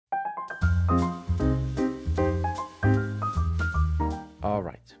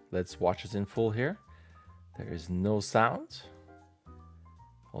right, let's watch this in full here. There is no sound,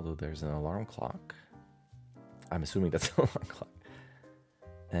 although there's an alarm clock. I'm assuming that's an alarm clock.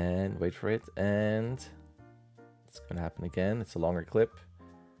 And wait for it, and it's gonna happen again. It's a longer clip.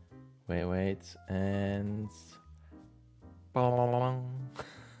 Wait, and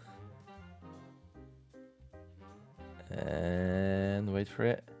and wait for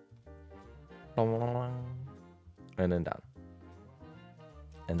it, and then down,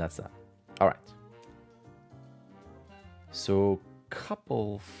 and that's that. All right. So,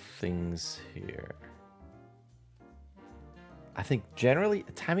 couple things here. I think generally,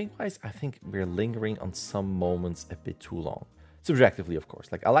 timing-wise, I think we're lingering on some moments a bit too long. Subjectively, of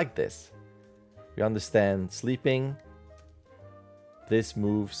course. Like, I like this. We understand sleeping. This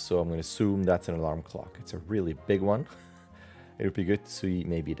moves, so I'm going to assume that's an alarm clock. It's a really big one. It would be good to see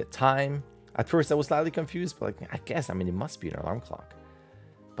maybe the time. At first, I was slightly confused, but like, I guess, I mean, it must be an alarm clock.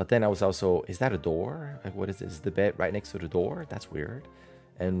 But then I was also, is that a door? Like, what is this? Is the bed right next to the door? That's weird.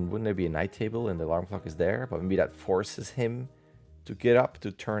 And wouldn't there be a night table and the alarm clock is there? But maybe that forces him to get up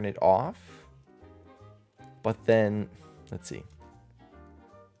to turn it off. But then, let's see.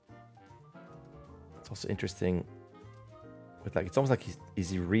 It's also interesting with like, it's almost like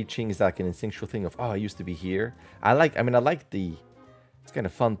is he reaching? Is that like an instinctual thing of, oh, I used to be here? I like the, it's kind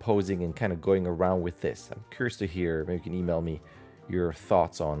of fun posing and kind of going around with this. I'm curious to hear, maybe you can email me your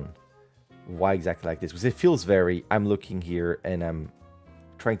thoughts on why exactly like this. Because it feels very, I'm looking here and I'm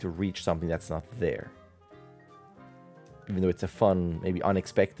trying to reach something that's not there. Even though it's a fun, maybe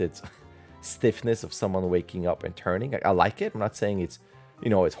unexpected stiffness of someone waking up and turning. I like it. I'm not saying it's, you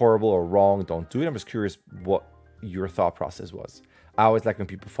know, it's horrible or wrong. Don't do it. I'm just curious what your thought process was. I always like when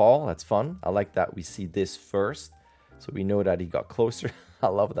people fall. That's fun. I like that we see this first. So we know that he got closer. I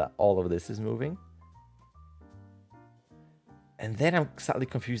love that all of this is moving. And then I'm slightly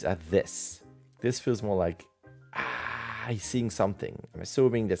confused at this. This feels more like, he's seeing something. I'm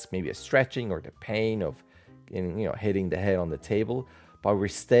assuming that's maybe a stretching or the pain of, you know, hitting the head on the table. But we're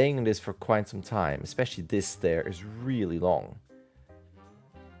staying in this for quite some time. Especially this there is really long.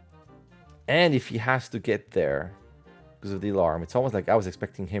 And if he has to get there because of the alarm, it's almost like I was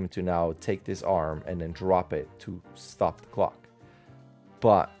expecting him to now take this arm and then drop it to stop the clock.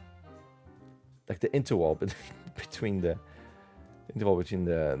 But like the interval between the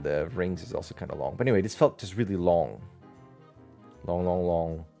rings is also kind of long. But anyway, this felt just really long.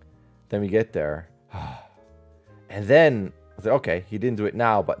 Long. Then we get there. And then I was like, okay, he didn't do it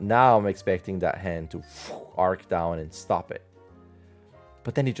now, but now I'm expecting that hand to arc down and stop it.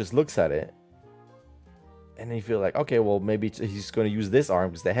 But then he just looks at it. And then you feel like, okay, well, maybe he's going to use this arm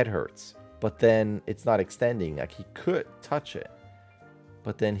because the head hurts. But then it's not extending. Like, he could touch it.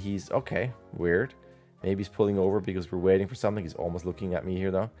 But then he's, okay, weird. Maybe he's pulling over because we're waiting for something. He's almost looking at me here,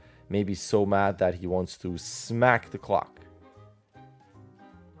 though. Maybe he's so mad that he wants to smack the clock.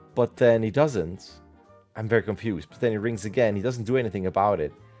 But then he doesn't. I'm very confused. But then he rings again. He doesn't do anything about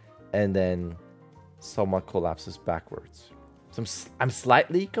it. And then somewhat collapses backwards. So I'm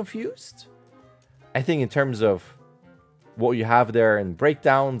slightly confused. I think in terms of what you have there and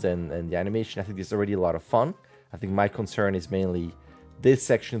breakdowns and the animation, I think there's already a lot of fun. I think my concern is mainly this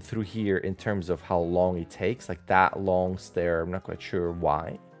section through here in terms of how long it takes. Like that long stare, I'm not quite sure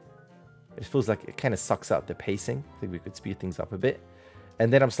why. It feels like it kind of sucks out the pacing. I think we could speed things up a bit.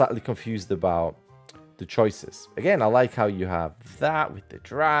 And then I'm slightly confused about the choices. Again, I like how you have that with the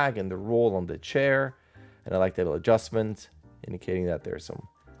drag and the roll on the chair. And I like that little adjustment indicating that there's some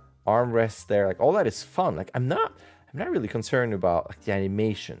armrests there. Like all that is fun. Like I'm not really concerned about like the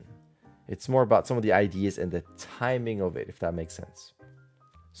animation. It's more about some of the ideas and the timing of it, if that makes sense.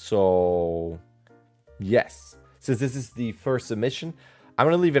 So yes, since this is the first submission, I'm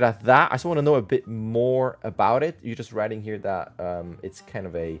gonna leave it at that. I just want to know a bit more about it. You're just writing here that it's kind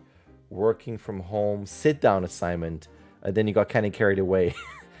of a working from home sit down assignment, and then you got kind of carried away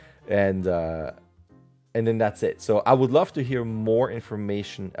and then that's it. So I would love to hear more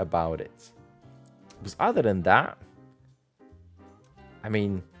information about it, because other than that, I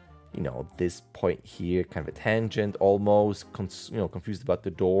mean, you know, this point here, kind of a tangent, almost, confused about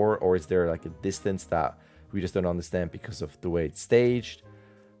the door, or is there like a distance that we just don't understand because of the way it's staged?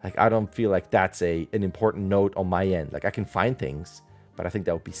 Like, I don't feel like that's an important note on my end. Like, I can find things, but I think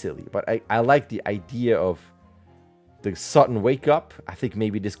that would be silly. But I like the idea of the sudden wake up. I think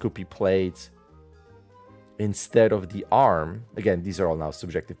maybe this could be played instead of the arm. Again, these are all now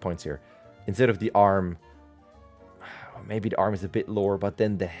subjective points here. Instead of the arm, maybe the arm is a bit lower, but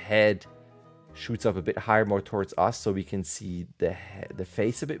then the head shoots up a bit higher, more towards us, so we can see the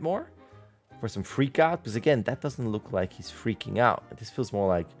face a bit more. for some freak out, because again, that doesn't look like he's freaking out. This feels more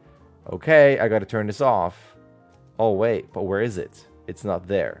like, okay, I got to turn this off. Oh wait, but where is it? It's not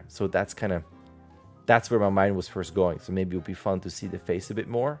there. So that's where my mind was first going. So maybe it would be fun to see the face a bit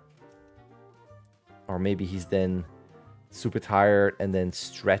more. Or maybe he's then super tired and then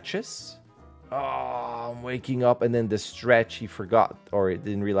stretches. Oh, I'm waking up, and then the stretch he forgot, or he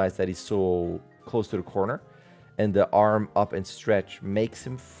didn't realize that he's so close to the corner, and the arm up and stretch makes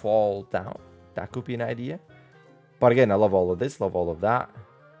him fall down. That could be an idea. But again, I love all of this, love all of that.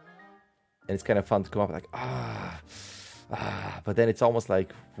 And it's kind of fun to come up like, but then it's almost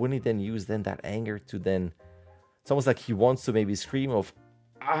like, wouldn't he then use that anger to then, it's almost like he wants to maybe scream of,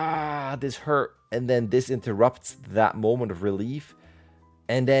 this hurt, and then this interrupts that moment of relief,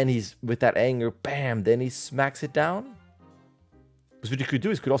 and then he's, with that anger, bam, then he smacks it down. Because what you could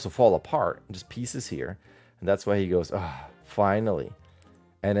do is could also fall apart, just pieces here, and that's why he goes, finally.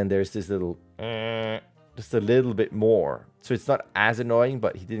 And then there's this little, just a little bit more. So it's not as annoying,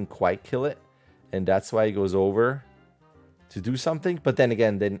 but he didn't quite kill it, and that's why he goes over to do something. But then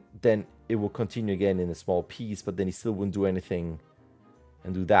again, then it will continue again in a small piece, but then he still wouldn't do anything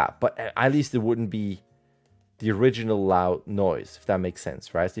and do that. But at least it wouldn't be the original loud noise, if that makes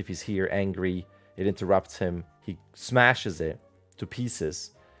sense, right? So if he's here angry, it interrupts him, he smashes it to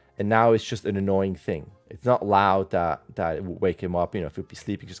pieces, and now it's just an annoying thing. It's not loud that it would wake him up, if he'd be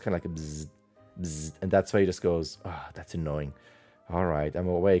sleeping, just kind of like a bzzz, bzzz, and that's why he just goes, that's annoying. All right, I'm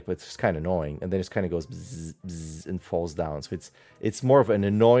awake, but it's just kind of annoying. And then it just kind of goes bzzz, bzzz, and falls down. So it's more of an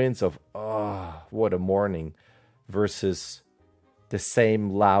annoyance of, what a morning, versus the same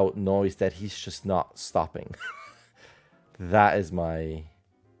loud noise that he's just not stopping. That is my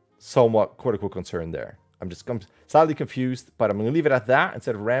somewhat quote-unquote concern there. I'm slightly confused, but I'm going to leave it at that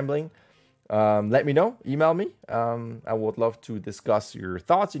instead of rambling. Let me know. Email me. I would love to discuss your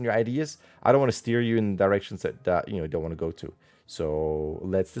thoughts and your ideas. I don't want to steer you in directions that you don't want to go to. So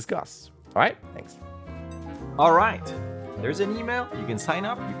let's discuss. All right? Thanks. All right. There's an email. You can sign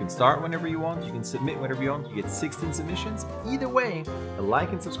up. You can start whenever you want. You can submit whenever you want. You get 16 submissions. Either way, a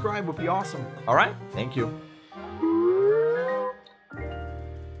like and subscribe would be awesome. All right? Thank you.